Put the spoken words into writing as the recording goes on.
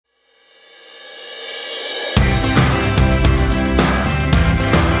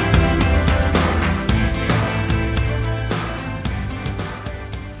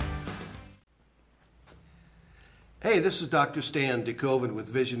this is Dr. Stan with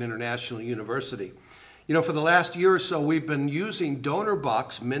Vision International University. You know, for the last year or so, we've been using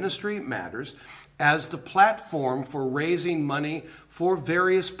DonorBox Ministry Matters as the platform for raising money for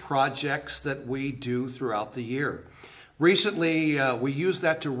various projects that we do throughout the year. Recently, we used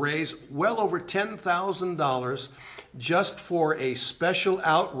that to raise well over $10,000 just for a special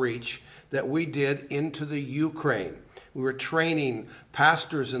outreach that we did into the Ukraine. We were training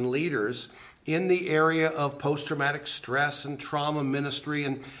pastors and leaders in the area of post-traumatic stress and trauma ministry,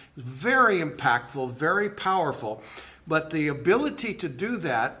 and very impactful, very powerful. But the ability to do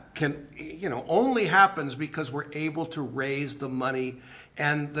that can, only happens because we're able to raise the money.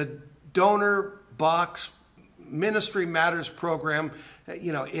 And the Donor Box Ministry Matters program,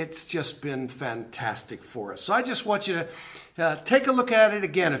 it's just been fantastic for us. So I just want you to take a look at it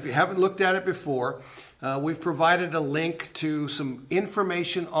again. If you haven't looked at it before, we've provided a link to some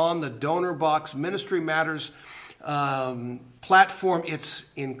information on the Donor Box Ministry Matters platform. It's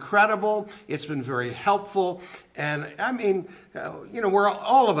incredible. It's been very helpful. And I mean,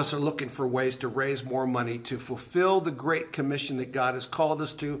 all of us are looking for ways to raise more money to fulfill the great commission that God has called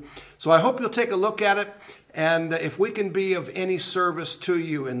us to. So I hope you'll take a look at it. And if we can be of any service to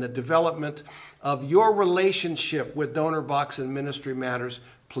you in the development of your relationship with Donor Box and Ministry Matters,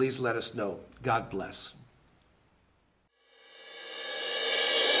 please let us know. God bless.